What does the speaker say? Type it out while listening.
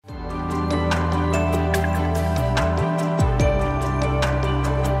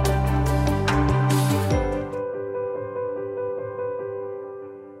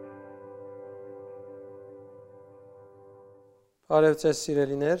Բարև ձեզ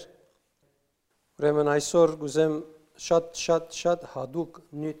սիրելիներ, ուրեմն այսօր գուզեմ շատ հադուկ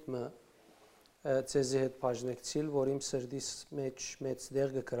նյութը ձեզի հետ բաժնեկցիլ, որ իմ սրդիս մեջ մեծ դեղ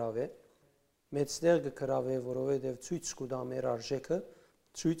կգրավե, որովհետև ցույց կտա մեր արժեքը,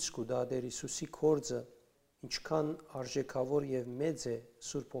 ցույց կտա Տեր Հիսուսի գործը, ինչքան արժեքավոր եւ մեծ է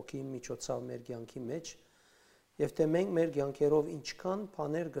Սուրբ Հոգիի միջոցով մեր կյանքի մեջ, եւ թե մենք մեր կյանքերով ինչքան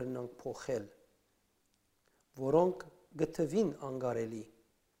բաներ կրնանք փոխել, որոնք գտվին անգարելի,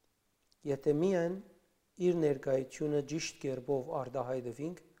 եթե միայն իր ներկայությունը ճիշտ կերպով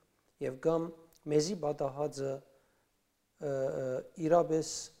արտահայտվենք եւ կամ մեզի պատահածը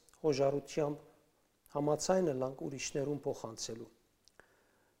իրապես հոժարությամբ համացայնը լանք ուրիշներուն փոխանցելու։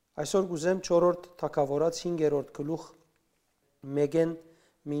 Այսօր գուզեմ 4-րդ թագավորաց 5-րդ գլուխ 1-ին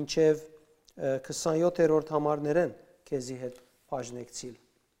մինչև 27-րդ համարներեն քեզի հետ բաժնեկցիլ։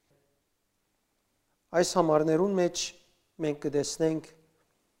 Այս համարներուն մեջ մենք կտեսնենք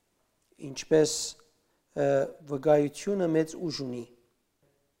ինչպես վկայությունը մեծ ուժ ունի,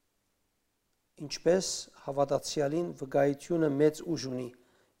 ինչպես հավատացյալին վկայությունը մեծ ուժ ունի,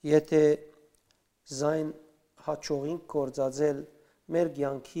 եթե զայն հաջողինք գործածել մեր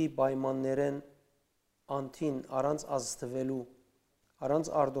կյանքի պայմաններեն անտին առանց ազդվելու,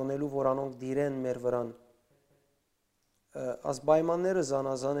 առանց արտոնելու, որ անոնք դիրեն մեր վրան, այս պայմանները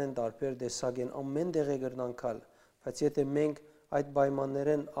զանազան են, տարբեր տեսակ են, ամեն տեղ կրնանքալ, բայց եթե մենք այդ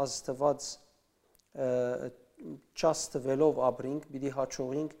պայմաններեն ազդված չաստվելով ապրենք, պիտի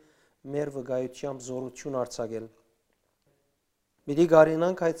հաջողենք մեր վկայությամբ զորություն արձակել։ Պիտի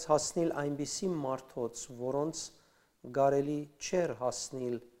կարենանք այդ հասնել այնպիսի մարդոց, որոնց կարելի չէր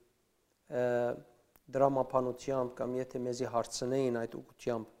հասնել դրամապանությամբ կամ եթե մեզի հարցնեին այդ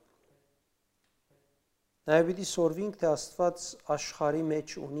ուղղությամբ։ Նաև պիտի սորվենք, թե Աստված աշխարհի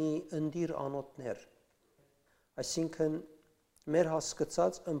մեջ ունի ընդիր անոթներ, այսինքն մեր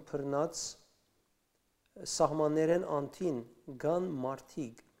հասկացած ըմբռնած սահմաններեն անտին կան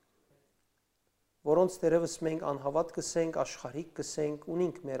մարդիկ, որոնց դերևս մենք անհավատ կսենք, աշխարհիկ կսենք,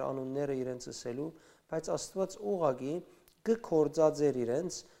 ունենք մեր անունները իրենց ասելու, բայց Աստված ուղղակի կգործածեր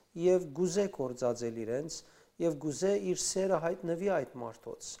իրենց եւ գուզե գործածել իրենց եւ գուզե իր սերը հայտնվի այդ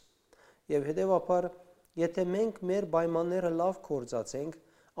մարդոց։ Եվ հետեւաբար, եթե մենք մեր պայմանները լավ գործածենք,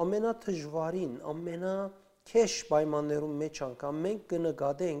 ամենադժվարին, ամենաքեշ պայմաններում մեջ անգամ մենք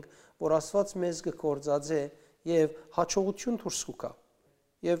կնկատենք, որ Աստված մեզ կգործածե եւ հաջողություն դուրս կգա։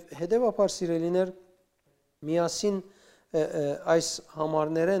 Եվ հետեւաբար սիրելիներ, միասին այս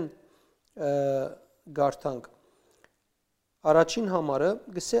համարներեն գարտանք։ Առաջին համարը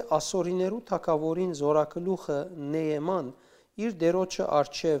գսե ասորիներու թագավորին զորակլուխը Նեեման իր դերոջը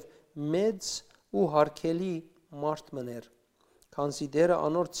արչև մեծ ու հարկելի մարդ մներ, քանզի դերը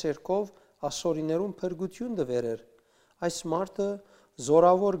անոր ցերկով ասորիներուն փրկություն դվերեր։ Այս մարդը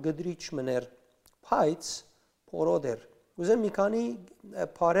զորավոր գդրիչ մներ, բայց փորոդ էր։ Ուզեմ մի քանի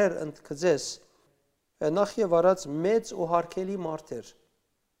բառեր ընդգծես, նախ եւ առաջ մեծ ու հարկելի մարդ էր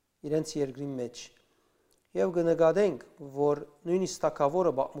իրենց երկրի մեջ։ Եվ կնկատենք, որ նույնիսկ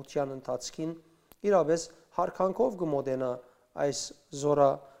թագավորը պատմության ընթացքին իրապես հարկանքով կմոտենա այս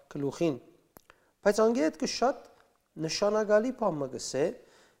զորակլուխին։ Բայց անգետ շատ նշանակալի բան մգսե,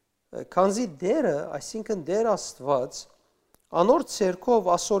 քանզի դերը, այսինքն Տեր Աստված, անոր ցերկով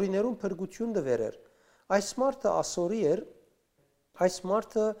ասորիներուն փրկություն դվերեր։ Այս մարդը ասորի էր, այս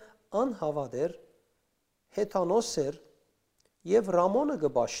մարդը անհավատ էր, հեթանոս էր եւ Ռամոնը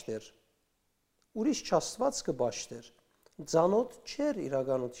կբաշտեր, ուրիշ չաստված կբաշտեր, ծանոթ չէր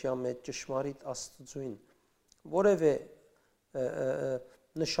իրականության մեջ ճշմարիտ Աստծուին, որևէ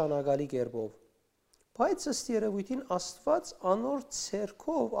նշանակալի կերպով։ Բայց ըստ երևույթին Աստված անոր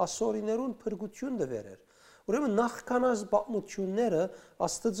ցերկով ասորիներուն փրկություն դվերեր։ Ուրեմն նախքանած պատմությունները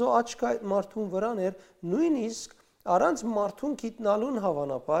Աստծո աչքը այդ մարդուն վրան էր, նույնիսկ առանց մարդուն գիտնալուն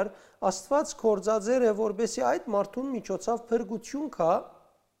հավանաբար Աստված գործածեր է, որբեսի այդ մարդուն միջոցով փրկություն կա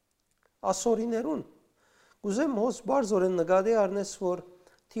ասորիներուն։ Կուզեմ հոս բարձորեն նկատի առնես, որ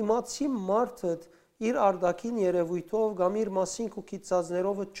թիմացի մարդը իր արտաքին երևույթով կամ իր մասին ու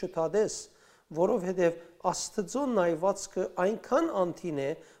քիծածներով չթադես, որովհետև Աստծո նայվածքը այնքան անտին է,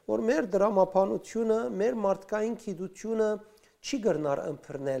 որ մեր դրամապանությունը, մեր մարդկային գիտությունը չի կրնար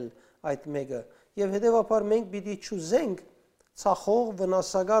ըմբռնել այդ մեկը, եւ հետեւաբար մենք պիտի չուզենք ցախող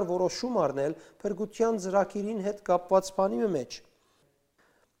վնասակար որոշում առնել փրկության ծրագիրին հետ կապված բանի մեջ։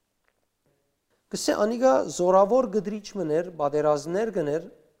 Գսե անիգա զորավոր գդրիչ մներ, պատերազմներ գներ,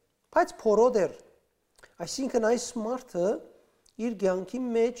 բայց փորոդ էր։ Այսինքն այս մարդը իր կյանքի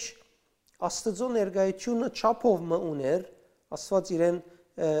մեջ Աստծո ներկայությունը չափով մը ուներ, Աստված իրեն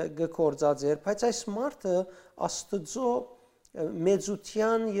գործածեր, բայց այս մարդը Աստծո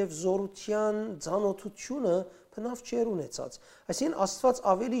մեծության եւ զորության ցանոթությունը բնավ չեր ունեցած։ Այսինքն Աստված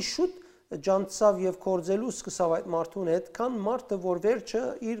ավելի շուտ ջանցավ եւ կորձելու սկսավ այդ մարդուն հետ, քան մարդը, որ վերջը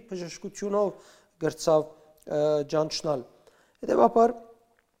իր բժշկությունով գրծավ ջանչնալ։ Հետևաբար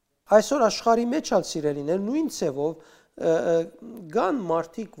այսօր աշխարհի մեջ ալ սիրելիներ նույն ցևով կան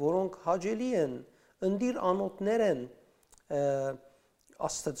մարդիկ, որոնք հաճելի են, ընդիր անոթներ են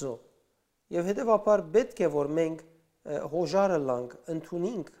Աստծո։ Եվ հետևաբար պետք է որ մենք հոժարը լանք,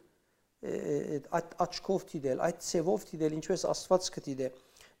 ընդունենք այդ աչքով դիտել, այդ ցևով դիտել, ինչպես Աստված կդիտե։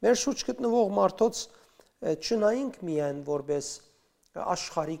 Մեր շուրջ գտնվող մարդոց չնայինք միայն որպես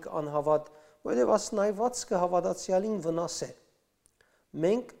աշխարհիկ անհավատ, որովհետև ասնայվածքը հավատացյալին վնաս է։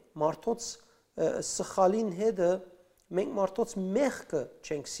 Մենք մարդոց սխալին հետը, մենք մարդոց մեղքը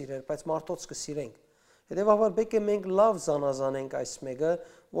չենք սիրել, բայց մարդոց կսիրենք։ Հետևաբար պետք է մենք լավ զանազանենք այս մեկը,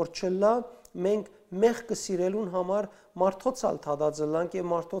 որ չլա մենք մեղքը սիրելուն համար մարդոցալ թադածլանք եւ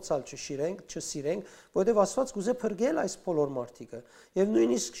մարդոցալ չսիրենք, որովհետեւ Աստված կուզե փրկել այս բոլոր մարդիկը։ Եվ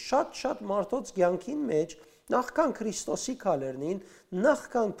նույնիսկ շատ մարդոց կյանքին մեջ նախքան Քրիստոսի քալերնին,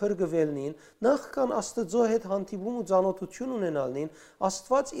 նախքան փրկվելնին, նախքան Աստծո հետ հանդիպում ու ծանոթություն ունենալնին,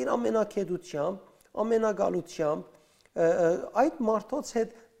 Աստված իր ամենակեդությամբ, ամենագալությամբ այդ մարդոց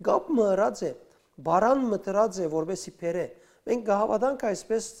հետ գապ մհրած է, բարան մտրած է, որովհետեւ փերե։ Մենք կհավատանք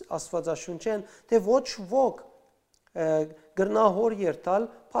այսպես Աստվածաշունչեն, թե ոչ ոք գրնահոր երթալ,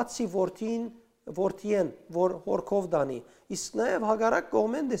 բացի որդիեն, որ հորքով դանի։ Իսկ նաև հակառակ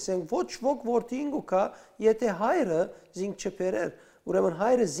կողմեն տեսենք, ոչ ոք որդին գուկա, եթե հայրը զինք չփերեր, ուրեմն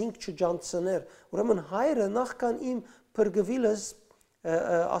հայրը զինք չջանցներ, ուրեմն հայրը նախքան իմ փրկվիլս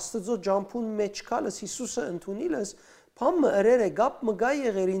Աստծո ջամփուն մեջ կալս Հիսուսը ընդունիլս, Փամը երեր է գապ մգա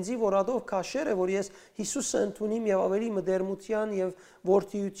եղեր ինձի որադով քաշեր է որ ես Հիսուսը ընդունիմ եւ ավելի մդերմության եւ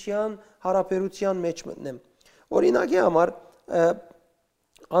որդիության հարաբերության մեջ մտնեմ։ Օրինակի համար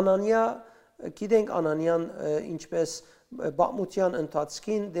Անանիա, գիտենք Անանիան ինչպես բամության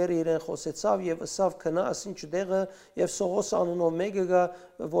ընթացքին դեր իրեն խոսեցավ եւ ըսավ քնա ասին չդեղը եւ Սողոս անունով մեկը գա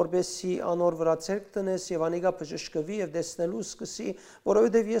որբեսի անոր վրա ցերկ տնես եւ անիգա բժշկվի եւ դեսնելու սկսի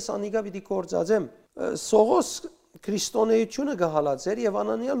որովհետեւ ես անիգա պիտի կործածեմ Սողոս քրիստոնեությունը գահալած էր եւ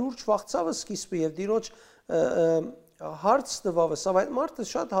Անանիա լուրջ վախծավ սկիզբը եւ դիրոջ հարց տվավ սա այդ մարդը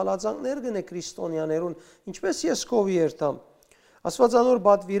շատ հալածանքներ գնե քրիստոնյաներուն ինչպես ես կովի երթամ Աստվածանոր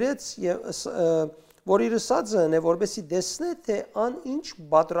բադվիրեց եւ որ իր սածն է որբեսի դեսնե թե ան ինչ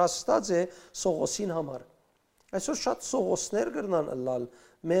պատրաստած է Սողոսին համար այսօր շատ Սողոսներ կրնան ըլլալ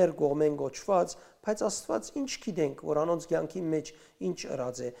մեր կողմեն գոչված բայց Աստված ինչ գիտենք որ անոնց կյանքի մեջ ինչ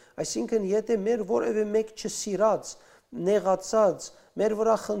ըրած է այսինքն եթե մեր որևէ մեկ չսիրած նեղացած մեր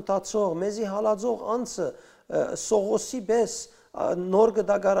վրա խնդացող մեզի հալածող անձը Սողոսի պես նոր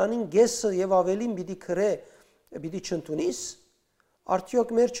գդագարանին գեսը եւ ավելին պիտի քրե պիտի չընդունիս Արդյոք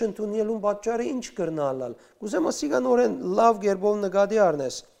մեր չընդունելուն պատճառը ինչ կրնալալ։ Կուզեմ ասիգան օրեն լավ գերբով նկատի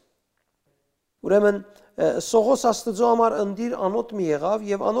առնես։ Ուրեմն Սողոս Աստծո համար ընդիր անոթ մի եղավ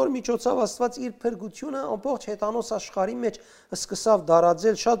եւ անոր միջոցով Աստված իր փրկությունը ամբողջ հետանոց աշխարհի մեջ սկսավ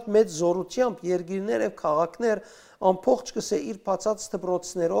դարաձել շատ մեծ զորությամբ երկիրներ եւ քաղաքներ ամբողջ կսե իր բացած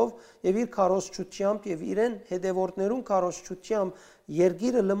դպրոցներով եւ իր քարոզչությամբ եւ իրեն հետևորդներուն քարոզչությամբ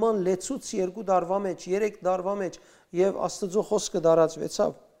երկիրը լման լեցուց 2 դարվա մեջ 3 դարվա մեջ եւ Աստծո խոսքը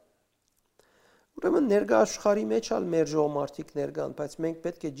դարածվեցավ Ուրեմն ներկա աշխարհի մեջ ալ մեր ժողովրդիկ կան բայց մենք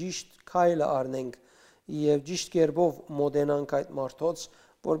պետք է ճիշտ քայլը առնենք եւ ճիշտ կերպով մոդենանք այդ մարդոց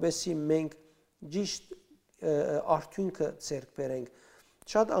որովհետեւ մենք ճիշտ արդյունքը ցերկ բերենք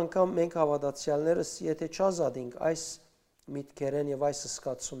Շատ անգամ մենք հավատացյալներս եթե չազատենք այս միտքերեն եւ այս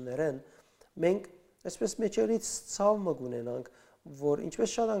սկացումներեն մենք այսպես մեջերից ցավ մը ունենանք որ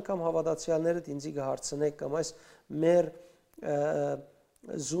ինչպես շատ անգամ հավատացյալները ինձի կհարցնեք կամ այս մեր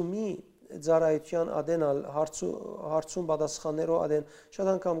զումի ծառայության ադենալ հարցում պատասխաններով ադեն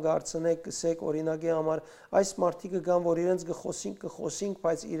շատ անգամ կհարցնեք կսեք օրինակի համար այս մարդիկը կան որ իրենց կխոսինք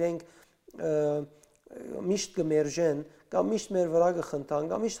բայց իրենք միշտ կմերժեն կամ միշտ մեր վրա կխնդան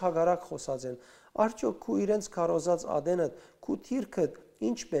կամ միշտ հագարակ խոսած են արդյոք քու իրենց քարոզած ադենդ քու թիրքդ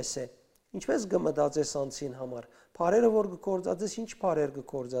ինչպես է ինչպես կմտածես անցին համար Փարերը որ կկործածես ինչ փարեր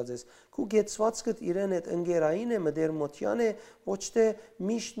կկործածես քու գեցվածքդ իրեն այդ ընկերային է մդերմության է ոչ թե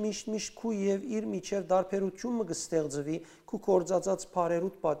միշտ քու եւ իր միջև դարբերությունը կստեղծվի քու կործածած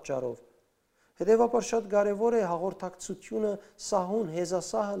փարերուդ պատճառով Հետևաբար շատ կարևոր է հաղորդակցությունը սահուն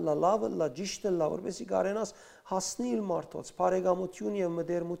հեզասահը լավը լա ճիշտը լա որպեսզի կարենաս հասնել մարդոց բարեկամություն եւ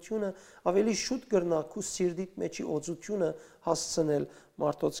մդերմությունը ավելի շուտ կրնա քու սիրտիդ մեջի օծությունը հասցնել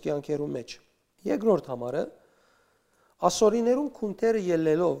մարդոց կյանքերու մեջ Երկրորդ համարը Ասորիներուն քունտերը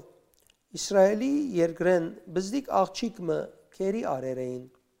ելելով Իսրայելի երկրեն բզդիկ աղջիկը քերի արեր էին։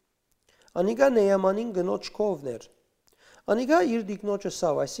 Անիգա Նեամանին գնոջ կովներ։ Անիգա իր դիկնոջը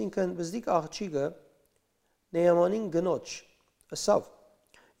սավ, այսինքն բզդիկ աղջիկը Նեամանին գնոջ սավ։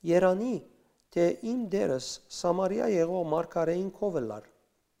 Երանի թե իմ դերս Սամարիա եղող մարգարեին կովելար։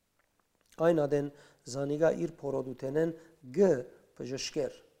 Այն ադեն զանիգա իր փորոդութենեն գ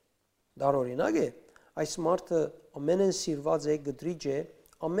բժշկեր։ Դարօրինակ է, այս մարդը ամենեն սիրված է, գդրիջ է,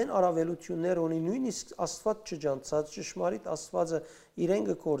 ամեն արավելություններ ունի, նույնիսկ Աստված չջանցած, ճշմարիտ Աստվածը իրեն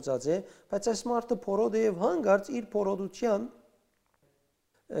գործած է, բայց այս մարդը փորոդ է եւ հանգարց իր փորոդության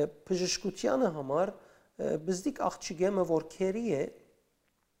բժշկությանը համար բզդիկ աղջիկը, որ քերի է,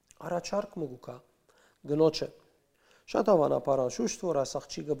 առաջարկ մուկա գնոջը։ Շատ հավանաբար անշուշտ որ այս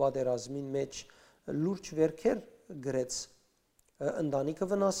աղջիկը բادرազմին մեջ լուրջ վերքեր գրեց, ընտանիքը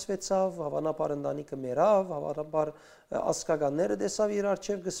վնասվեցավ, հավանաբար ընտանիքը մեռավ, հավանաբար ասկագանները տեսավ իր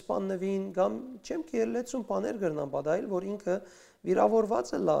առջև կսպաննվին, կամ չեմ կերլեցում բաներ գրնան բադայել, որ ինքը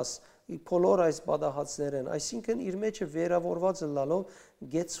վիրավորված է լաս բոլոր այս բադահացներն, այսինքն իր մեջը վերավորված լալով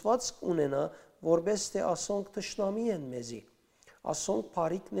գեցվածք ունենա, որպես թե ասոնք տշնամի են մեզի, ասոնք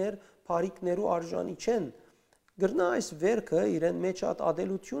փարիկներու արժանի չեն, գրնա այս վերքը իրեն մեջ այդ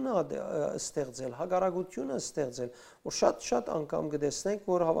ադելությունը ստեղծել, հագարագությունը ստեղծել, որ շատ անգամ կտեսնենք,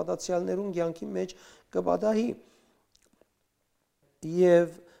 որ հավատացյալներուն կյանքի մեջ կբադահի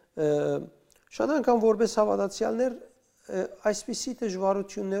եւ շատ անգամ որպես հավատացյալներ այսպիսի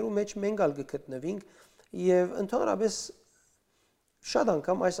դժվարություններու մեջ մենք ալ կգտնվենք եւ ընդհանրապես շատ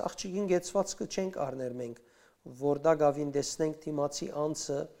անգամ այս աղջիկին գեցվածքը չենք առներ մենք, որ դա գավին տեսնենք դիմացի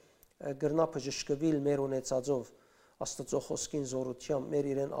անձը գրնա բժշկվել մեր ունեցածով Աստծո խոսքին զորությամբ մեր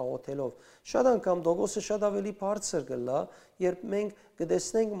իրեն աղոթելով շատ անգամ դոգոսը շատ ավելի բարձր կլա երբ մենք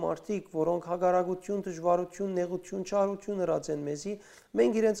կտեսնենք մարդիկ որոնք հագարագություն դժվարություն նեղություն չարություն հրած են մեզի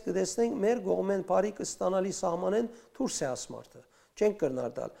մենք իրենց կտեսնենք մեր գողմեն բարի կստանալի սահմանեն դուրս է աս մարդը չենք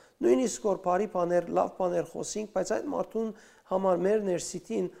կրնար տալ նույնիսկ որ բարի բաներ լավ բաներ խոսենք բայց այդ մարդուն համար մեր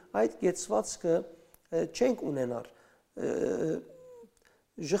ներսիտին այդ գեցվածքը չենք ունենար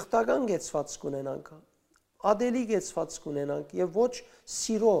ժխտական գեցվածք ունենանք ադելի գեցվածք ունենանք եւ ոչ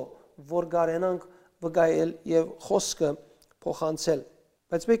սիրո որ գարենանք վգայել եւ խոսքը փոխանցել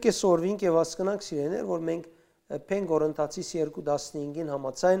բայց մենք է սորվինք եւ հասկանանք սիրեներ որ մենք Փենգորընթացիս 2:15-ին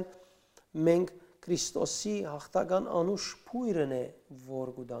համաձայն մենք Քրիստոսի հաղթական անուշ փույրն է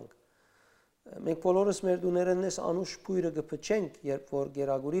որ գուտանք մենք բոլորս մեր դուներենս անուշ փույրը կփչենք երբ որ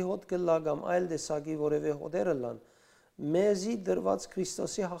գերագուրի հոտ կլա կամ այլ տեսակի որևէ հոտերը լան մեզի դրված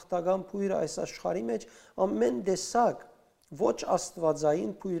Քրիստոսի հաղթական փույրը այս աշխարհի մեջ ամեն տեսակ ոչ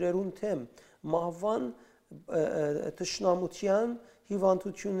աստվածային փույրերուն թեմ մահվան տշնամության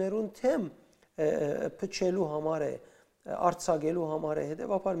հիվանդություններուն թեմ փչելու համար է արցակելու համար է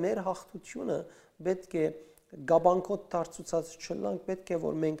հետեւաբար մեր հաղթությունը պետք է գաբանկոտ դարձուցած չլանք պետք է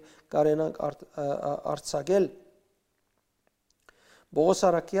որ մենք կարենանք արցակել Բողոս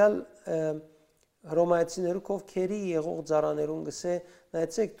Արաքյալ Հռոմայացիներու կով քերի եղող ծառաներուն գսե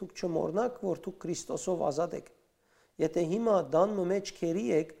նայեցեք դուք չմոռնաք որ դուք Քրիստոսով ազատ եք եթե հիմա դան մեջ քերի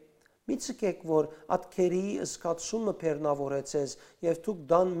եք մի ցկեք որ at քերիի ըսկացումը բեռնավորեցես եւ դուք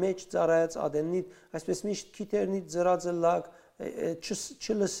դան մեջ ծառայած ադենիտ այսպես միշտ քիթերնիտ ծրածը լակ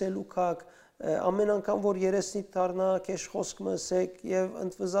չլսելու կակ ամեն անգամ որ երեսնիտ դառնա քեշ խոսք մսեք եւ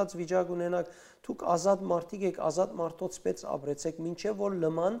ընդվզած վիճակ ունենաք դուք ազատ մարդիկ եք ազատ մարդոց պես ապրեցեք ինչեւ որ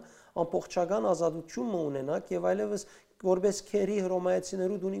լման ամբողջական ազատություն ունենաք եւ այլևս որպես քերի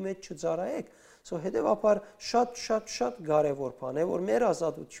հռոմայացիներու դունի մեջ չծառայեք So հետեւաբար շատ կարևոր բան է որ մեր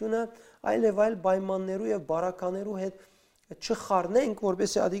ազատությունը այլ եւ այլ պայմաններու եւ բարականերու հետ չխառնենք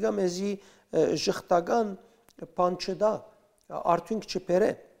որպեսզի ադիգա մեզի ժխտական բան չդա արդյունք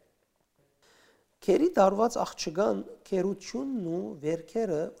չբերե Քերի դարված աղջկան քերությունն ու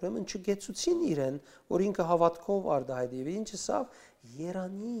վերքերը ուրեմն չգեցուցին իրեն որ ինքը հավատքով արդահայտ եւ ինչը սավ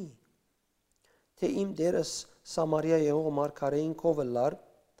երանի թե իմ դերս Սամարիա եղող մարգարեին կովելար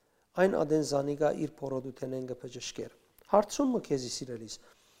այն ադեն զանիգա իր փորոդութենեն գբժշկեր հարցումը քեզի սիրելիս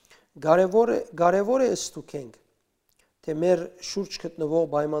կարևոր է ստուքենք թե մեր շուրջ գտնվող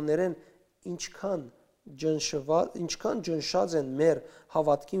պայմաններեն ինչքան ջնշած են մեր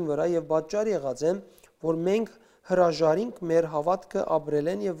հավատքին վրա եւ պատճառ եղած են որ մենք հրաժարինք մեր հավատքը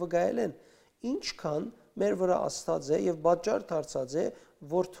ապրելեն եւ վկայելեն ինչքան մեր վրա աստած է եւ պատճառ դարձած է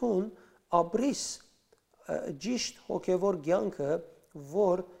որ թուն ապրիս ճիշտ հոգեվոր կյանքը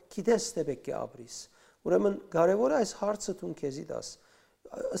որ գիտես թե պետք է ապրիս ուրեմն կարևոր է այս հարցը թուն քեզի դաս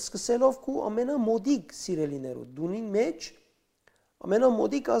սկսելով քու ամենամոդիկ սիրելիներու դունին մեջ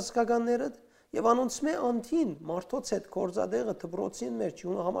ամենամոդիկ ազգականները եւ անոնց մե անտին մարդոց հետ կորզադեղը դբրոցին մեջ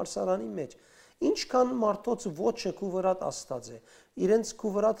համարսարանի մեջ Ինչքան մարդոց ոչը քու վրատ աստած է, իրենց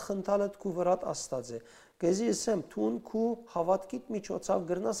քու վրատ խնդալդ քու վրատ աստած է։ Գեզի ասեմ, թուն քու հավատքիդ միջոցով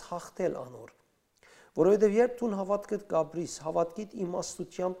գրնաս հաղթել անոր։ Որովհետև երբ դու հավատքդ գաբրիս, հավատքիդ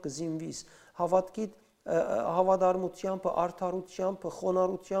իմաստությամբ կզինվիս, հավատքիդ հավատարմությամբ, արդարությամբ,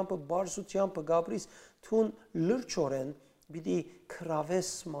 խոնարհությամբ, բարձրությամբ գաբրիս, դու լրջորեն պիտի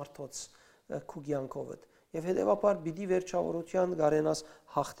քրավես մարդոց քու կյանքովդ եւ հետեւաբար պիտի վերջավորության գարենաս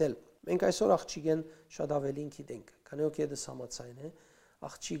հաղթել։ Մենք այսօր աղջիկեն շատ ավելին գիտենք, քանի որ դες համացայն է,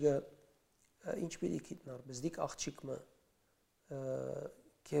 աղջիկը ինչ պիտի գիտնար, բզդիկ աղջիկը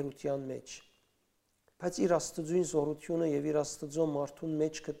քերության մեջ բայց իր աստծուն զորությունը եւ իր աստծո մարդուն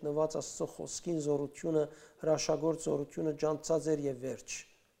մեջ գտնված աստծո խոսքին զորությունը, հրաշագործ զորությունը ջանցած էր եւ վերջ։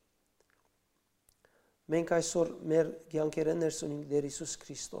 Մենք այսօր մեր կյանքերեն ներսունենք Տեր Հիսուս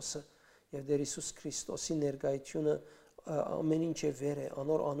Քրիստոսը եւ Տեր Հիսուս Քրիստոսի ներկայությունը ամեն ինչ է վեր է,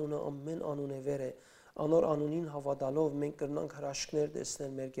 անոր անունը ամեն անուն է վեր է, անոր անունին հավատալով մենք կրնանք հրաշքներ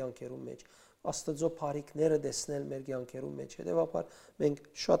տեսնել մեր կյանքերում մեջ, աստծո բարիքները տեսնել մեր կյանքերում մեջ։ Հետեւաբար մենք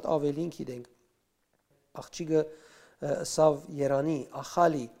շատ ավելին գիտենք։ Աղջիկը սավ երանի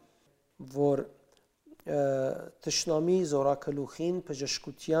ախալի, որ տշնամի զորակլուխին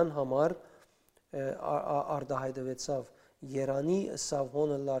բժշկության համար արդահայտվեցավ, երանի սավ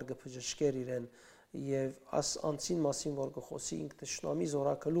հոնը լարգը բժշկեր իրեն եւ աս անցին մասին որ գխոսի ինք տշնամի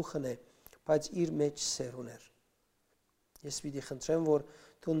զորակլուխն է, բայց իր մեջ սեր ուներ։ Ես պիտի խնդրեմ, որ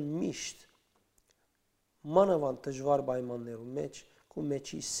դու միշտ մանավանդ դժվար պայմաններում մեջ քո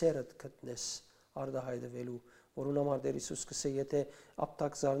մեջի սերդ գտնես արդահայտվելու, որուն համար Տեր Հիսուս կսե, եթե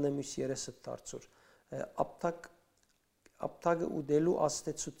ապտակ զարնեմ իս երեսը դարձուր, ապտակը ուդելու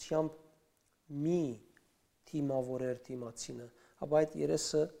աստեցությամբ մի թիմավորեր թիմացինը, ապա այդ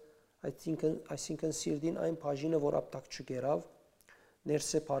երեսը, այսինքն սիրդին այն բաժինը, որ ապտակ չգերավ,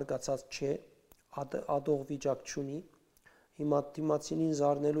 ներսե բարգացած չէ, ադող վիճակ չունի, հիմա թիմացինին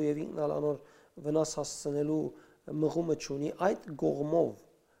զարնելու եւ ինքնալանոր վնաս հասցնելու մղումը չունի, այդ գողմով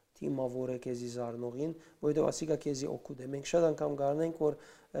թիմավոր է քեզի զարնողին, որովհետև ասիկա քեզի օգուտ է։ Մենք շատ անգամ գարնենք, որ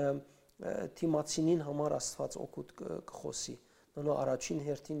թիմացինին համար Աստված օգուտ կխոսի։ Նո առաջին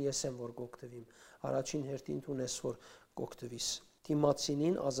հերթին ես եմ որ գոկտվիմ, առաջին հերթին դու ես որ գոկտվիս։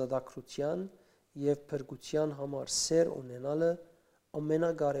 Թիմացինին ազատագրության եւ փրկության համար սեր ունենալը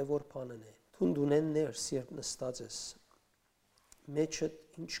ամենակարևոր բանն է։ Դու ունեն ներս երբ նստած ես։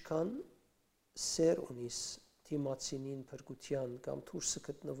 Մեջդ ինչքան սեր ունիս թիմացինին փրկության կամ դուրսը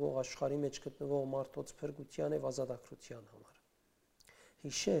գտնվող աշխարհի մեջ գտնվող մարդոց փրկության եւ ազատագրության համար։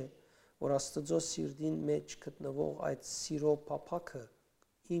 Հիշե, որ Աստծո սիրտին մեջ գտնվող այդ սիրո փափակը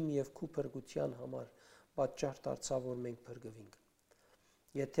իմ եւ քու փրկության համար պատճառ դարձավ, որ մենք փրկվենք։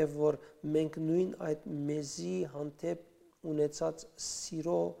 Եթե որ մենք նույն այդ մեզի հանդեպ ունեցած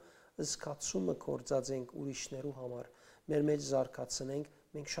սիրո զգացումը կործածենք ուրիշներու համար, մեր մեջ զարգացնենք,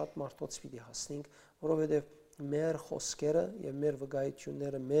 մենք շատ մարդոց պիտի հասնենք, որովհետեւ մեր խոսքերը եւ մեր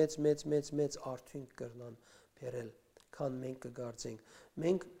վկայությունները մեծ արդյունք կրնան բերել, քան մենք կգարձենք։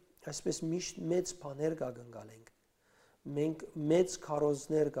 Մենք այսպես միշտ մեծ բաներ կգնգալենք։ Մենք մեծ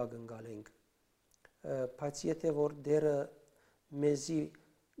քարոզներ կգնգալենք։ Բայց եթե որ դերը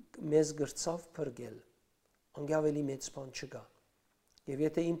մեզ գրծավ փրկել, անգավելի մեծ բան չկա։ Եվ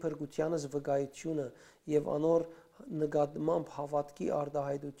եթե իմ փրկությանս վկայությունը եւ անոր նկատմամբ հավատքի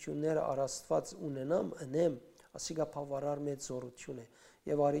արդահայտությունները առաստված ունենամ, ասիկա բավարար մեծ զորություն է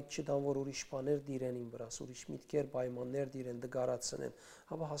եւ արիդ չդան որ ուրիշ բաներ դիրեն իմ վրաս, ուրիշ միտքեր, պայմաններ դիրեն, դգարացնեն,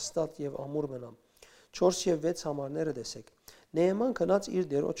 ապա հաստատ եւ ամուր մնամ։ 4 եւ 6 համարները տեսեք։ Նեեման գնաց իր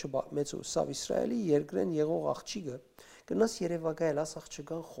դերոջը մեծ ուսավ Իսրայելի երկրեն եղող աղջիկը, գնաց Երևակայել աս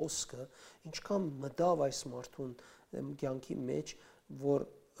աղջկան խոսքը, ինչքան մտավ այս մարդուն կյանքի մեջ, որ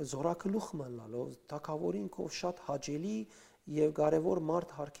զորակլուխ մնալով, թակավորին կով շատ հաճելի եւ կարեւոր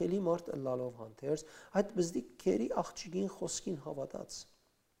մարդ, հարկելի մարդ ըլլալով հանդերձ, այդ բզդիկ քերի աղջիկին խոսքին հավատաց։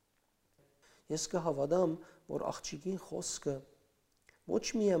 Ես կհավատամ, որ աղջիկին խոսքը ոչ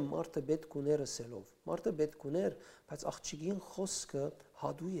միայն մարդը պետք ուներ ասելով, մարդը պետք ուներ, բայց աղջիկին խոսքը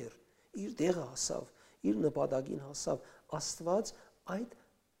հադու էր, իր դեղը հասավ, իր նպատակին հասավ, Աստված այդ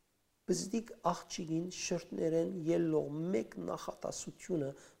բզդիկ աղջիկին շրտներեն ելող մեկ նախատասությունը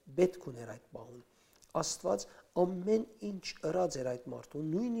պետք ուներ այդ բահուն։ Աստված ամեն ինչ ըրած էր այդ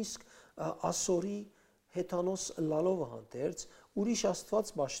մարդուն, նույնիսկ ասորի հեթանոս լալով հանդերձ, ուրիշ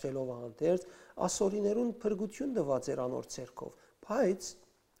Աստված բաշտելով հանդերձ, ասորիներուն փրկություն տված էր անոր ցերկով, բայց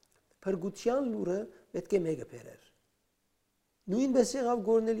փրկության լուրը պետք է մեկը բերեր։ Նույնպես եղավ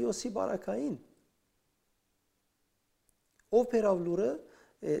Գորնելիոսի բարակային։ Ով բերավ լուրը,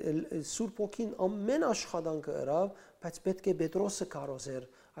 Սուրբ Օքին ամեն աշխատանքը ըրավ, բայց պետք է Պետրոսը կարոզեր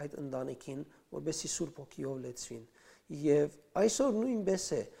այդ ընտանիքին, որովհետեւ Սուրբ Հոգիով լեցվին։ Եվ այսօր նույնպես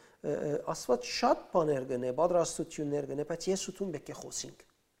է, Աստված շատ բաներ գնե, պատրաստություններ գնե, բայց ես ու դու պետք է խոսենք։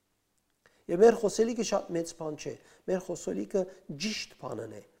 Եվ մեր խոսելիքը շատ մեծ բան չէ, մեր խոսելիքը ճիշտ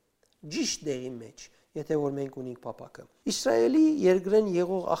բանն է, ճիշտ դեղի մեջ, եթե որ մենք ունենք փապակը։ Իսրայելի երկրեն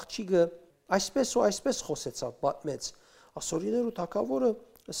եղող աղջիկը այսպես ու այսպես խոսեցավ, պատմեց։ Ասորիներու թագավորը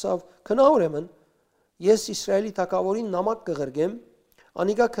ասավ. «Քնա ուրեմն, ես Իսրայելի թագավորին նամակ կղրգեմ,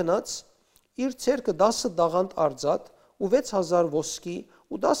 անիկա քնած, իր ցերկը 10 դաղանդ արձատ ու 6000 ոսկի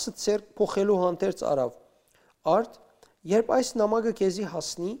ու 10 ցերկ փոխելու հանդերձ արավ։ Արդ, երբ այս նամակը քեզի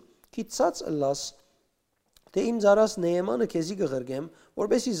հասնի, քիծած ըլլաս, թե իմ զարաս Նեեմանը քեզի կղրգեմ,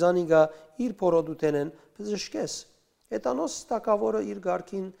 որբեսի զանիգա իր փորոդութենեն բժշկես»։ Հետանոս թագավորը իր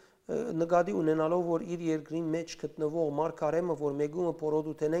գարքին նկատի ունենալով, որ իր երկրին մեջ գտնվող մարգարեմը, որ մեգումը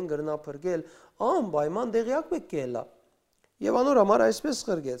փորոդութենեն գրնա փրկել, անպայման դեղյակ պետք է լա։ Եվ անոր համար այսպես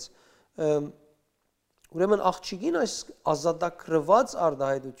խրգեց. ուրեմն աղջիկին այս ազատագրված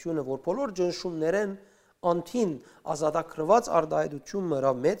արտահայտությունը, որ բոլոր ջնշումներեն անթին ազատագրված արտահայտությունը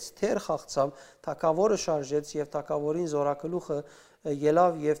վրա մեծ թեր խաղցավ, թագավորը շարժեց եւ թագավորին զորակալուխը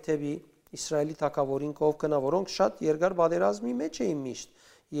ելավ եւ թեպի Իսրայելի թագավորին կով գնա, որոնք շատ երկար պատերազմի մեջ էին միշտ,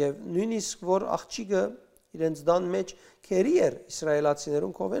 եւ նույնիսկ որ աղջիկը իրենց դան մեջ քերի էր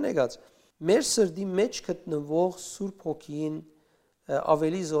իսրայելացիներուն կովեն եկած։ Մեր սրդի մեջ գտնվող Սուրբ Հոգին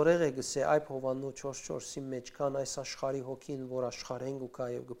ավելի զորեղ է գսե այ Հովաննու 4:4-ի մեջ, քան այս աշխարհի հոգին, որ աշխարհեն գուկա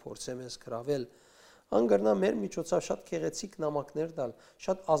եւ գփորձե մեզ գրավել։ Անգրնա մեր միջոցով շատ քեղեցիկ նամակներ տալ,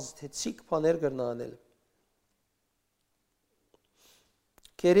 շատ ազդեցիկ բաներ գրնա անել։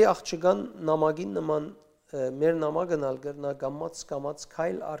 Քերի աղջկան նամակին նման մեր նամակն ալ գրնա կամած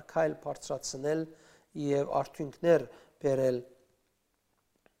քայլ առ քայլ բարձրացնել եւ արդյունքներ բերել։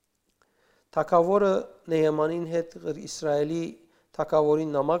 Թագավորը Նեեմանին հետ Իսրայելի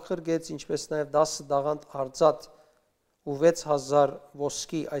թագավորին նամակ գրգեց, ինչպես նաև 10 դաղանդ արձատ ու 6000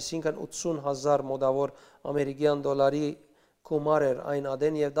 ոսկի, այսինքն 80000 մոդավոր ամերիկյան դոլարի գումար էր այն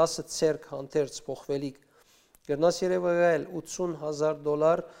ադեն եւ 10 ցերկ հանդերձ փոխվելիք։ Գրնաս երևայել 80000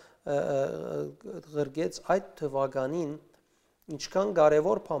 դոլար գրգեց այդ թվականին, ինչքան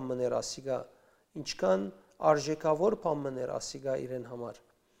կարևոր բան մներ ասիգա, ինչքան արժեքավոր բան մներ ասիգա իրեն համար։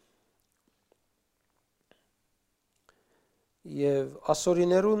 Եվ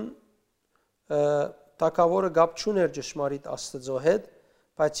ասորիներուն թագավորը գապ չուներ ճշմարիտ Աստծո հետ,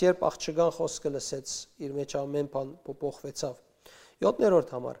 բայց երբ աղջկան խոսքը լսեց, իր մեջ ամեն բան փոխվեցավ։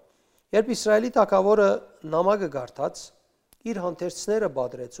 7-րդ համար։ Երբ Իսրայելի թագավորը նամակը գարտած, իր հանդերձները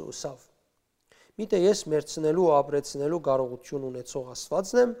բادرեց ու ուսավ. «Միտե ես մերցնելու ու ապրեցնելու կարողություն ունեցող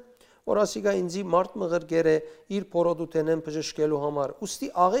Աստվածն եմ, որ ասիգա ինձի մարդ մղրգեր է իր փորոդութենեն բժշկելու համար, ուստի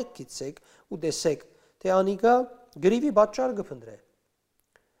աղեք գիցեք ու տեսեք, թե անիկա գրիվի պատճառ կփնտրե»։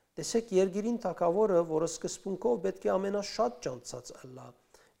 Տեսեք երկրին թագավորը, որը սկզբունքով պետք է ամենաշատ ճանցած ըլլա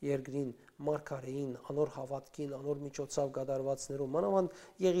երկրին, մարգարեին, անոր հավատքին, անոր միջոցով կատարվածներում, մանավանդ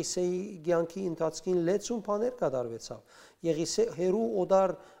Եղիսեի կյանքի ընթացքին լեցուն բաներ կատարվեցավ։ Եղիսե հերու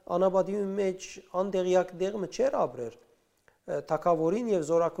օդար անաբադի մեջ անդեղյակ դեղը չէր ապրեր։ Թագավորին եւ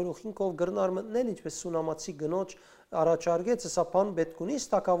զորակալուխին կով գրնար մտնել, ինչպես Սունամացի գնոջ առաջարկեց, սա բան պետք ունի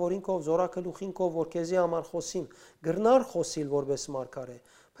թագավորին կով զորակալուխին կով որ քեզի համար խոսիմ, գրնար խոսիլ որպես մարգարե,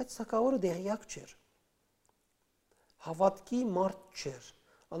 բայց թագավորը դեղյակ չէր։ Հավատքի մարդ չէր։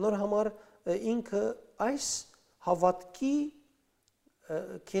 Անոր համար ինքը այս հավատքի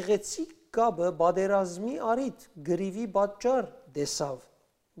քեղեցիկ կապը բادرազմի արիտ գրիվի պատճառ դեսավ։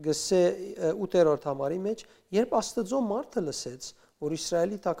 Գսե 8-րդ համարի մեջ, երբ Աստծո մարդը լսեց, որ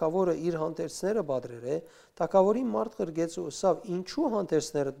Իսրայելի թագավորը իր հանդերձները բادرեր է, թագավորին մարդ գրգեց ու ասավ. «Ինչու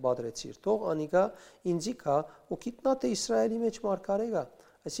հանդերձներդ բادرեցիր, թող անիկա ինձի կա ու գիտնա թե Իսրայելի մեջ մարգարե կա»։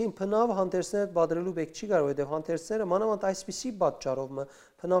 Այսինքն փնավ հանդերձներդ բادرելու բեք չի կարող, որովհետև հանդերձները մանավանդ այսպիսի պատճառով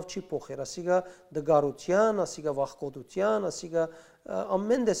փնավ չի փոխեր, ասիգա դգարության, ասիգա վախկոտության, ասիգա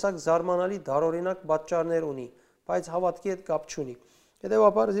ամեն տեսակ զարմանալի դարօրինակ պատճառներ ունի, բայց հավատքի հետ կապ չունի։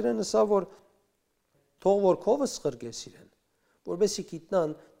 Հետևաբար իրեն ասա, որ թող որ քովս խրգես իրեն, որբեսի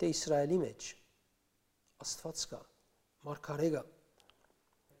գիտնան թե Իսրայելի մեջ Աստված կա, մարգարե կա։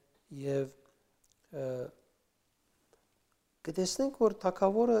 Եվ կտեսնենք, որ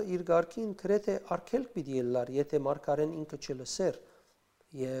թագավորը իր գարքին գրեթե արգելք պիտի ելլար, եթե մարգարեն ինքը չլսեր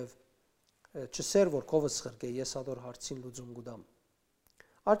եւ չսեր, որ քովս խրգե, ես ադոր հարցին լուծում գուդամ։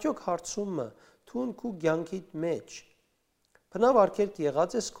 Արդյոք հարցումը թուն քու կյանքիդ մեջ բնավ արգելք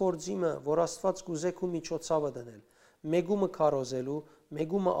եղած ես կորձիմը, որ Աստված կուզե քու միջոցավը դնել, մեգումը քարոզելու,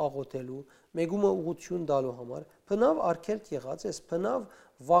 մեգումը աղոթելու, մեգումը ուղություն տալու համար, բնավ արգելք եղած ես, բնավ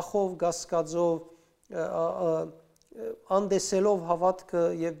վախով, գասկածով, անդեսելով հավատքը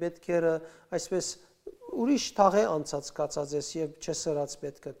եւ պետքերը, այսպես ուրիշ թաղե անցած կացած ես եւ չսրած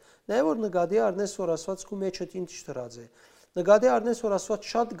պետքը։ Նաեւ որ նկատի առնես, որ Աստված քու մեջը ինչ դրած է։ Նկատի առնես, որ Աստված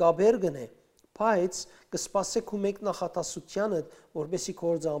շատ գաբեր գնե, բայց կսպասե քու մեկ նախատասությանը, որբեսի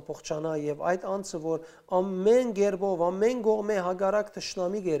կորձը ամբողջանա եւ այդ անձը, որ ամեն գերբով, ամեն կողմե հագարակ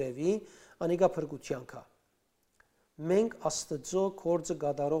թշնամի գերեվի, անիկա փրկության կա։ Մենք Աստծո կորձը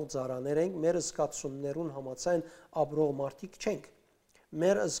գադարող ծառաներ ենք, մեր զգացումներուն համաձայն ապրող մարդիկ չենք։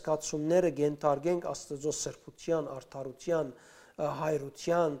 Մեր զգացումները գենթարգենք Աստծո սրբության, արդարության,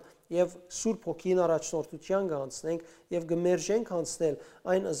 հայրության եւ Սուրբ Հոգին առաջնորդության կանցնենք եւ գմերժենք անցնել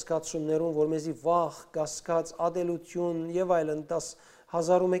այն զգացումներուն, որ մեզի վախ, կասկած, ադելություն եւ այլն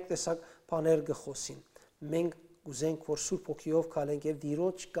 10,001 տեսակ բաներ գխոսին։ Մենք ուզենք, որ Սուրբ Հոգիով քալենք եւ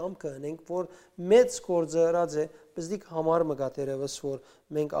դիրոջ կամքը անենք, որ մեծ գործը ըրած է, բզդիկ համար մգատերևս, որ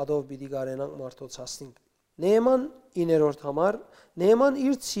մենք ադով պիտի գարենանք մարդոց հասնենք։ Նեման 9-րդ համար, Նեման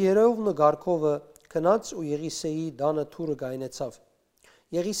իր ցիերով նգարկովը քնած ու Եղիսեի դանը թուրը գայնեցավ։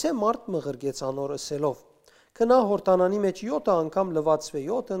 Եղիսե մարդ մղրգեց անոր ասելով. Քնա հորտանանի մեջ 7 անգամ լվացվե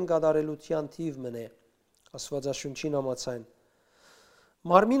 7-ն գադարելության թիվ մնե։ Աստվածաշունչին համաձայն։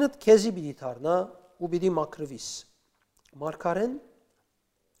 Մարմինդ քեզի պիտի դառնա ու պիտի մաքրվիս։ Մարգարեն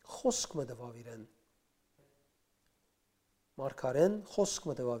խոսք մտավ իրեն։ Մարգարեն խոսք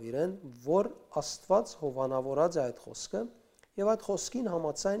մտավ իրեն, որ Աստված հովանավորած է այդ խոսքը եւ այդ խոսքին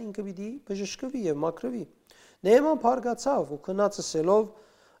համաձայն ինքը պիտի բժշկվի եւ մաքրվի։ Նեման փարգացավ ու քնած ասելով.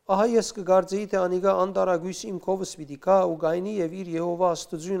 Ահա ես կգարձեի թե անիգա անտարագույս իմ կովս պիտի կա ու գայնի եւ իր Եհովա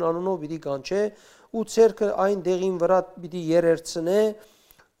Աստծուն անունով պիտի կանչե ու ցերկը այն դեղին վրա պիտի երերցնե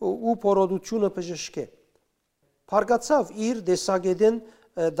ու փորոդությունը բժշկե։ Փարգացավ իր դեսագեդեն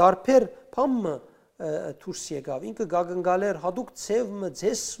դարբեր փամը դուրս եկավ։ Ինքը գագնգալեր հadouk ցևը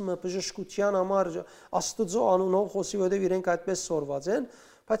ձեսը բժշկության համար Աստծո անունով խոսի, որովհետև իրենք այդպես սորված են,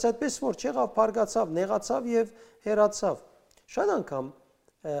 բայց այդպես որ չեղավ, փարգացավ, նեղացավ եւ հերացավ։ Շատ անգամ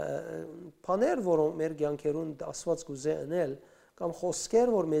բաներ, որոնք մեր կյանքերուն Աստված կուզե անել, կամ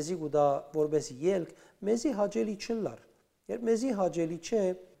խոսքեր, որ մեզի գուտա որպես ելք, մեզի հաճելի չլար։ Երբ մեզի հաճելի չէ,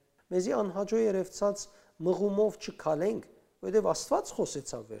 մեզի անհաջո երևցած մղումով չքալենք, որովհետև Աստված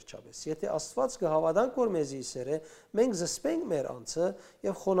խոսեցավ վերջապես։ Եթե Աստված կհավատանք, որ մեզի սեր է, մենք զսպենք մեր անձը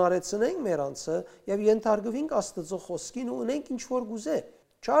եւ խոնարեցնենք մեր անձը եւ ենթարկվենք Աստծո խոսքին ու ունենք ինչ որ գուզե։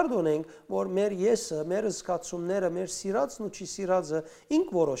 Չարդոնենք, որ մեր եսը, մեր զգացումները, մեր սիրածն ու չի սիրածը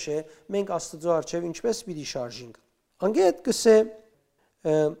ինք որոշե, մենք Աստծո առջև ինչպես պիտի շարժենք։ Անգետ կսե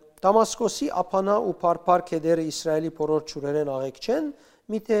Դամասկոսի ափանա ու փարփար քեդերը Իսրայելի փորոր ճուրերեն աղեկ չեն,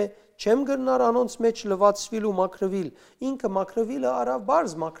 միթե չեմ գրնար անոնց մեջ լվացվիլ ու մաքրվիլ, ինքը մաքրվիլը արավ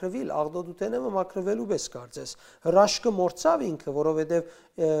բարձ մաքրվիլ, աղդոդուտենեմը մաքրվելու պես կարծես, հրաշքը մորցավ ինքը, որովհետև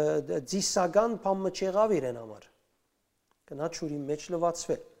ձիսական պամը չեղավ իրեն համար, կնաց շուրի մեջ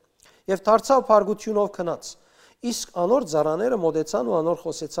լվացվել, և դարձավ փարգությունով քնած, իսկ անոր ծառաները մոտեցան ու անոր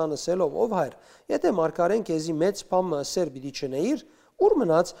խոսեցան ասելով, ով հայր, եթե մարգարեն քեզի մեծ պամը ասեր պիտի չնեիր, ուր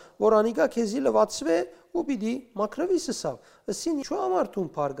մնաց, որ անիկա քեզի լվացվե ու պիտի մաքրվիս ասավ, ասին ինչու համար տուն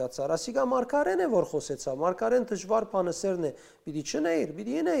փարգացար, ասիկա մարգարեն է որ խոսեցավ, մարգարեն դժվար բան ասերն է, պիտի չնեիր,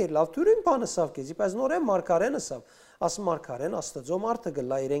 պիտի նեիր, լավ թուրին բան ասավ քեզի, բայց նորեն մարգարեն ասավ, աս մարգարեն Աստծո մարդը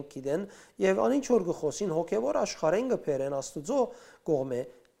գլա իրենք գիտեն եւ անինչ որ գխոսին հոգեվոր աշխարհեն գփերեն Աստծո կողմե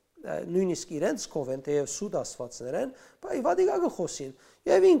նույնիսկ իրենց կովեն թեև սուտ աստվածներ են, բայց վադիգա գխոսին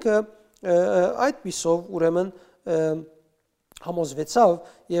եւ ինքը այդ պիսով ուրեմն համոզվեցավ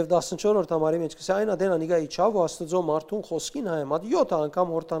եւ 14-րդ համարի մեջ կսա այն ադեն անիգա իջավ ու Աստծո մարդուն խոսքին հայմատ 7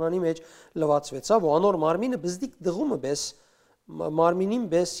 անգամ հորտանանի մեջ լվացվեցավ ու անոր մարմինը բզդիկ դղումը պես մարմինին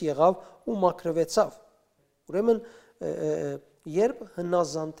պես եղավ ու մաքրվեցավ ուրեմն երբ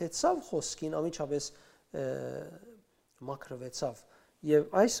հնազանդեցավ խոսքին ամիջապես մաքրվեցավ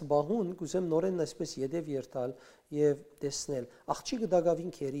եւ այս բահուն կուզեմ նորեն այսպես յետև երթալ եւ տեսնել աղջիկը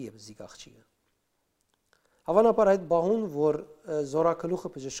դագավին քերի է բզիկ աղջիկը Հավանաբար այդ բահուն, որ զորակլուխը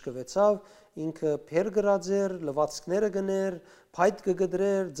բժշկվեցավ, ինքը փեր գրած էր, լվացքները գներ, փայտ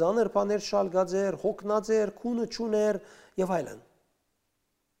կգդրեր, ծանր բաներ շալգած էր, հոգնած էր, քունը չուներ եւ այլն։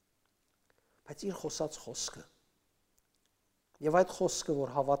 Բայց իր խոսած խոսքը եւ այդ խոսքը,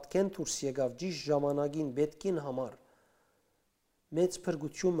 որ հավատքեն դուրս եկավ ճիշտ ժամանակին պետքին համար, մեծ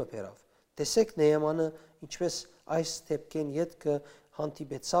փրկություն մբերավ։ Տեսեք Նեեմանը ինչպես այս թեփքեն յետքը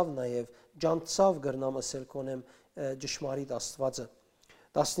հանդիպեցավ նաև ջանցավ գրնամ ասել կոնեմ ճշմարիտ Աստվածը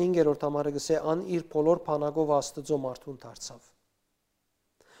 15-րդ համարը գսե ան իր բոլոր բանակով Աստծո մարդուն դարձավ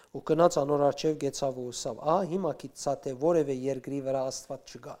ու կնաց անոր արչև գեցավ ու ուսավ հիմա գիտցա թե որևէ երկրի վրա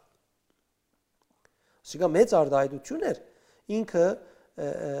Աստված չկա Սիկա մեծ արդայդություն էր ինքը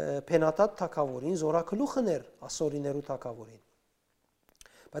Փենատատ թագավորին զորակլուխն էր ասորիներու թագավորին։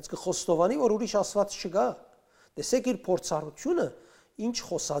 Բայց կխոստովանի, որ ուրիշ աստված չկա։ Տեսեք իր փորձառությունը, ինչ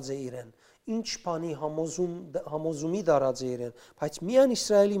խոսած է իրեն, ինչ բանի համոզումի դարած է իրեն, բայց միայն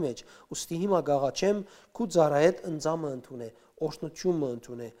Իսրայելի մեջ, ուստի հիմա գաղաչեմ քու ծառայետ ընձամը ընդունե, օրհնությունը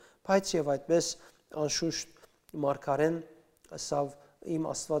ընդունե, բայց եւ այդպես անշուշտ մարգարեն ասավ իմ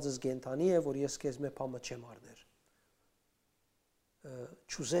աստվածս գենթանի է, որ ես քեզ մի բամը չեմ առներ։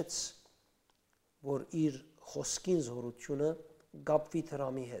 Չուզեց, որ իր խոսքին զորությունը գապվի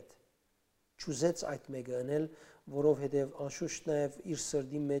դրամի հետ։ Չուզեց այդ մեկը անել, որովհետև անշուշտ նաև իր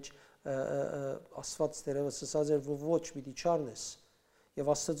սրդի մեջ Աստված դերևս ասած էր, որ ոչ պիտի չառնես,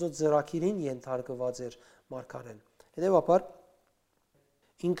 եւ Աստծո ծրագիրին ենթարկված էր մարգարեն։ Հետևաբար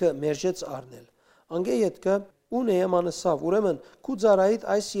ինքը մերժեց առնել։ Անգե ետքը ու Նեեման ասավ, ուրեմն քու ծառայիդ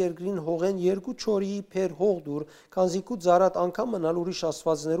այս երկրին հողեն երկու չորիի փեր հող դուր, քանզի քու ծառատ անգամ մնալ ուրիշ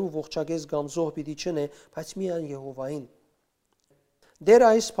աստվածներու ողջակեզ գամզող պիտի չնե, բայց միայն Եհովային։ Դեր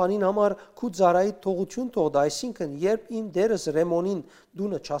այս բանին համար քու ծառայիդ թողություն թողდა, այսինքն երբ իմ դերս Ռեմոնին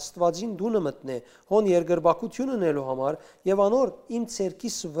դունը չաստվածին դունը մտնե, հոն երկրբակություն ունելու համար եւ անոր իմ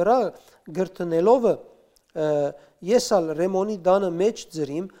ցերկիս վրա գրտնելովը ես ալ Ռեմոնի դանը մեջ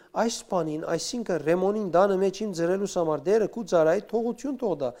ծրիմ, այս բանին, այսինքն Ռեմոնին դանը մեջ իմ ծրելուս համար դերը քու ծառայիդ թողություն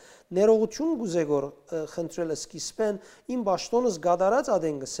թողდა, ներողություն գուզեգոր խնդրել սկիզբեն իմ ճաշտոնս գադարած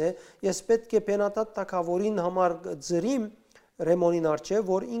ադենգս է, ես պետք է Փենատատ թագավորին համար ծրիմ Ռեմոնին արչե,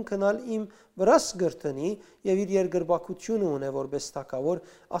 որ ինքնալ իմ վրաս գրտնի եւ իր երկրբակությունը ունե որպես թագավոր,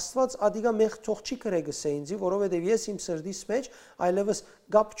 Աստված ադիգա մեղ թող չի կրեգս է ինձի, որովհետեւ ես իմ սրդիս մեջ այլևս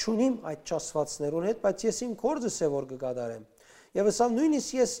գապ չունիմ այդ ճասվածներուն հետ, բայց ես իմ կորձս է որ կգադարեմ։ Եվ ասավ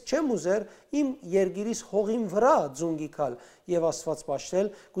նույնիսկ ես չեմ ուզեր իմ երգիրիս հողին վրա ձունգիկալ եւ Աստված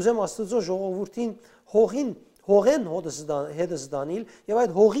պաշտել, կուզեմ Աստծո ժողովրդին հողեն հետս դանիլ եւ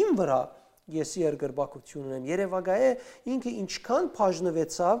այդ հողին վրա ես երկրբակություն ունեմ։ Երևակայ է ինքը ինչքան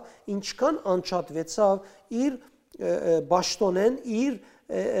բաժնվեցավ, ինչքան անչատվեցավ իր ճաշտոնեն, իր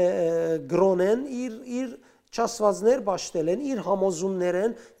գրոնեն, իր չասվածներ պաշտելեն, իր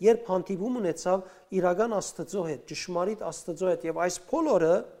համոզումներեն, երբ հանդիպում ունեցավ իրական Աստծո հետ, ճշմարիտ Աստծո հետ եւ այս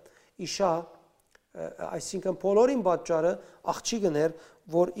բոլորը իշա, այսինքն բոլորին պատճառը աղջիկն էր,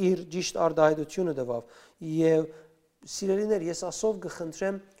 որ իր ճիշտ արտահայտությունը տվավ։ Եվ սիրելիներ, ես ասով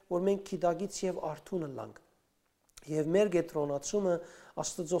կխնդրեմ որ մենք քիդագից եւ արթուն լանք եւ մեր գետրոնացումը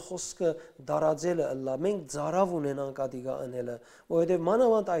Աստծո խոսքը դարաձելը ըլլա մենք ծարավ ունենանք ադիգա անելը որովհետեւ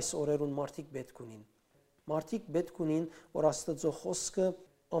մանավանդ այս օրերուն մարդիկ պետք ունին որ Աստծո խոսքը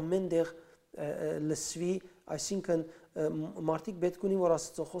ամենտեղ լսվի այսինքն մարդիկ պետք ունին որ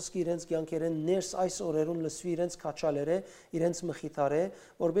Աստծո խոսքը իրենց կյանքերեն ներս այս օրերուն լսվի իրենց քաչալերը իրենց մխիթարը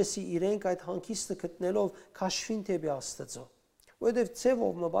որովհետեւ իրենք այդ հանգիստը գտնելով քաշվին դեպի Աստծո Որովհետև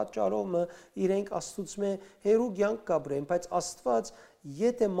ցևով մը պատճառով մը իրենք Աստծո հերու կյանք կաբրեն, բայց Աստված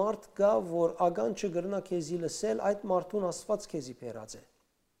եթե մարդ կա, որ ագան չգրնա քեզի լսել, այդ մարդուն Աստված քեզի բերած է։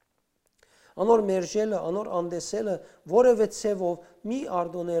 Անոր մերժելը, անոր անդեսելը որևէ ցևով մի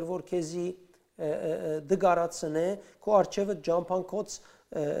արդոներ, որ քեզի դգարացնե, քո արջևը ջամփանքոց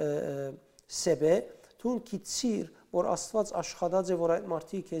սեբե, թուն քիցիր որ Աստված աշխատած է որ այդ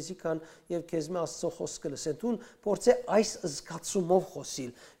մարդիկ քեզի կան եւ քեզ մե Աստծո խոսքը լսեն դուն փորձե այս զգացումով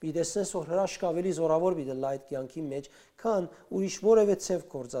խոսիլ բիդեսնես որ հրաշք ավելի զորավոր բիդը լայթ կյանքի մեջ քան ուրիշ որևէ ցև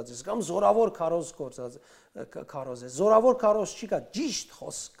կործածես կամ զորավոր քարոզ է զորավոր քարոզ չի կա ճիշտ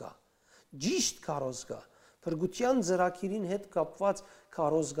խոսք կա ճիշտ քարոզ կա Փրկության ծրագիրին հետ կապված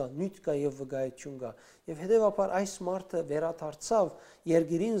քարոզ կա, նյութ կա եւ վկայություն կա։ Եվ հետեւաբար այս մարդը վերադարձավ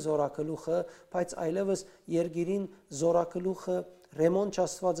երգիրին զորակլուխը, բայց այլևս երգիրին զորակլուխը Ռեմոն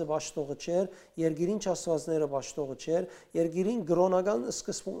չաստվածը ճաշտողը չէր, երգիրին չաստվածները ճաշտողը չէր, երգիրին գրոնական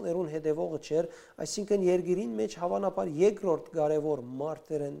սկզբունքներուն հետևողը չէր, այսինքն երգիրին մեջ հավանաբար երկրորդ կարևոր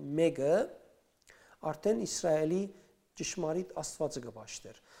մարդերն մեկը արդեն Իսրայելի ճշմարիտ Աստվածը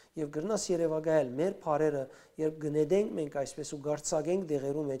կպաշտեր եւ գրնաս Երևակայել մեր բարերը երբ գնեդենք մենք այսպես ու գարցակենք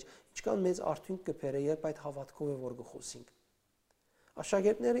դեղերու մեջ ինչքան մեծ արդյունք կբերե երբ այդ հավատքով է որ գխոսենք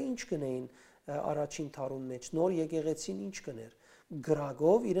աշակերտները ինչ կնեին առաջին թարուն մեջ նոր եկեղեցին ինչ կներ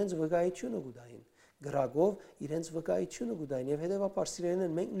գրագով իրենց վկայությունը գուտային գրագով իրենց վկայությունը գուտային եւ հետեւաբար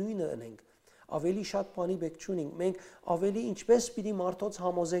սիրելիներ մենք նույնը անենք ավելի շատ բանի բեք չունենք մենք ավելի ինչպես պիտի մարդոց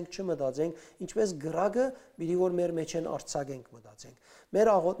համոզենք չմտածենք ինչպես գրագը պիտի որ մեր մեջ են արցակենք մտածենք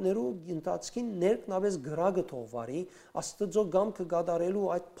մեր աղոթներու ընթացքին ներքնաբես գրագը թողվարի Աստծո գամքը գադարելու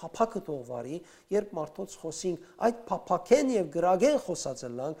այդ փափակը թողվարի երբ մարդոց խոսենք այդ փափակեն եւ գրագեն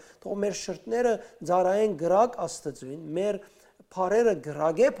խոսածը լանք թող մեր շրտները ծառայեն գրագ Աստծոին մեր բարերը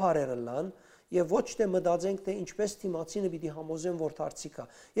գրագե բարերը լան եւ ոչ թե մտածենք, թե ինչպես թիմացինը պիտի համոզեմ, որ դարձի կա։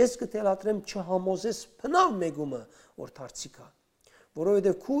 Ես կթելադրեմ չհամոզես փնավ մեգումը, որ դարձի կա։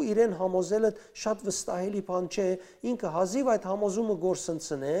 Որովհետև քու իրեն համոզելը շատ վստահելի բան չէ, ինքը հազիվ այդ համոզումը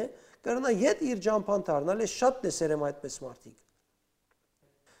գործընծնե, կրնա ետ իր ջամփան դառնալ, ես շատ տեսեր եմ այդպես մարդիկ։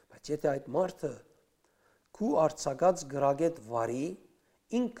 Բայց եթե այդ մարդը քու արցակած գրագետ վարի,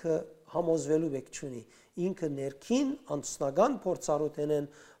 ինքը համոզվելու բեք չունի, ինքը ներքին անձնական փորձառութենեն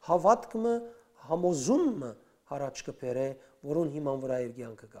հավատքը, համոզումը հարաճ կբերե, որուն հիման վրա իր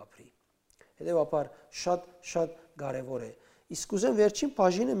կյանքը կապրի։ Հետևաբար շատ կարևոր է։ Իսկ ուզեմ վերջին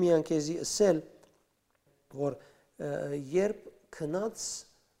բաժինը միան քեզի ասել, որ երբ քնած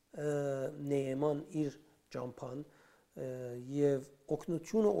Նեեման իր ջամփան եւ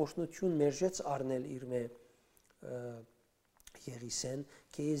օգնություն մերժեց առնել իր մե Եղիսեն,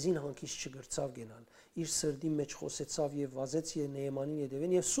 քեզին հանկիստ չգրծավ գնալ, իր սրդի մեջ խոսեցավ եւ վազեց Նեեմանին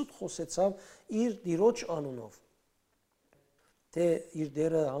ետևեն եւ սուտ խոսեցավ իր դիրոջ անունով։ Թե իր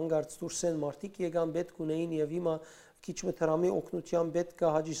դերը հանգարց դուրս են մարդիկ եկան պետք ունեին եւ հիմա քիչ մտրամի օգնության պետք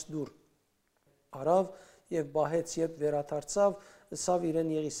է հաջիս դուր արավ եւ բահեց երբ վերադարձավ սավ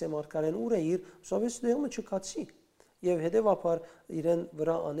իրեն Եղիսե մարգարեն ուր է իր սովես դեղը չկացի եւ հետեւաբար իրեն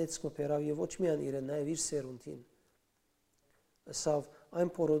վրա անեցքը բերավ եւ ոչ միայն իրեն նաեւ իր սերունդին սավ այն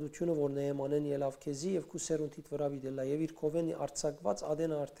փորոդությունը որ Նեեմանեն ելավ քեզի եւ քու սերունդիդ վրա վիդելա եւ իր կովենի արցակված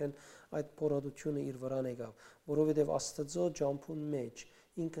ադենը արդեն այդ փորոդությունը իր վրան եկավ որովհետեւ Աստծո ջամփուն մեջ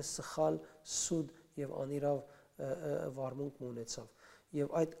ինքը սխալ սուդ եւ անիրավ վարմունք ունեցավ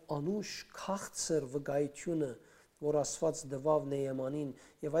եւ այդ անուշ քաղցր վկայությունը որ Աստված դվավ Նեեմանին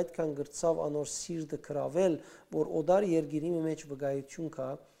եւ այդքան գրծավ անոր սիրտը կրավել որ օդար երգիրի մեջ վկայություն կա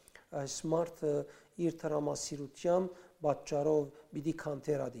այս մարդը իր տրամասիրությամբ պատճառով պիտի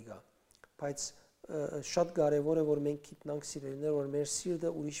կանթերա դիգա բայց շատ կարևոր է որ մենք գիտնանք սիրելիներ որ մեր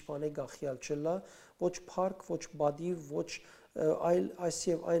սիրտը ուրիշ բան է գախյալ չլա ոչ փառք ոչ բադիվ ոչ այլ այս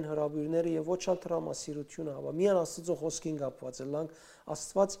եւ այն հրավիրները եւ ոչ ալ տրամասիրությունը հավա միան Աստծո խոսքին կապված լանք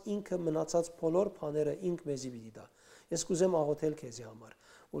Աստված ինքը մնացած բոլոր բաները ինք մեզի պիտի տա ես կուզեմ աղոթել քեզի համար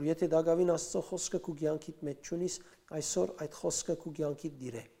որ եթե դակավին Աստծո խոսքը քու կյանքիդ մեջ ճունիս այսօր այդ խոսքը քու կյանքիդ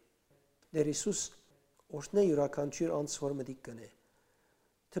դիրե Դեր Հիսուս օրհնե յուրաքանչյուր անձ որ մտիկ կնե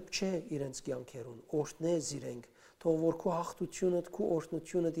թփչե իրենց կյանքերուն օրհնե զիրենք թող որ քու հաղթությունդ քու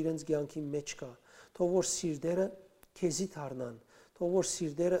օրհնությունդ իրենց կյանքի մեջ կա թող որ սիրտերը քեզի դառնան թող որ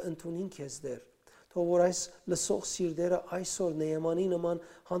սիրտերը ընդունին քեզ դեր թող որ այս լսող սիրտերը այսօր Նեեմանի նման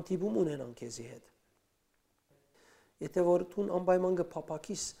հանդիպում ունենան քեզի հետ եթե որ դու անպայման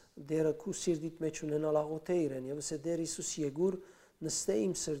կփապակիս դերը քու սիրտիդ մեջ ունենալ աղոթե իրեն եւ ասե Դեր Հիսուս եկուր նստե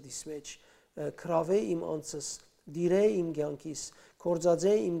իմ սրտիս մեջ քրավե իմ անձս դիրե իմ կյանքիս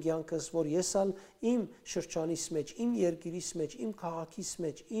կորձածե իմ կյանքս որ եսալ իմ շրջանիս մեջ իմ երկիրիս մեջ իմ քաղաքիս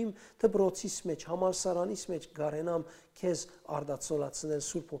մեջ իմ դպրոցիս մեջ համալսարանիս մեջ գարենամ քեզ արդացոլացնել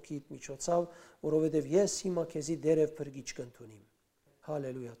Սուրբ Հոգիիդ միջոցով որովհետև ես հիմա քեզի դերև փրկիչ կընդունիմ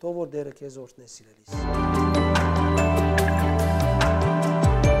հալելույա թող որ Դերը քեզ օրհնե սիրելիս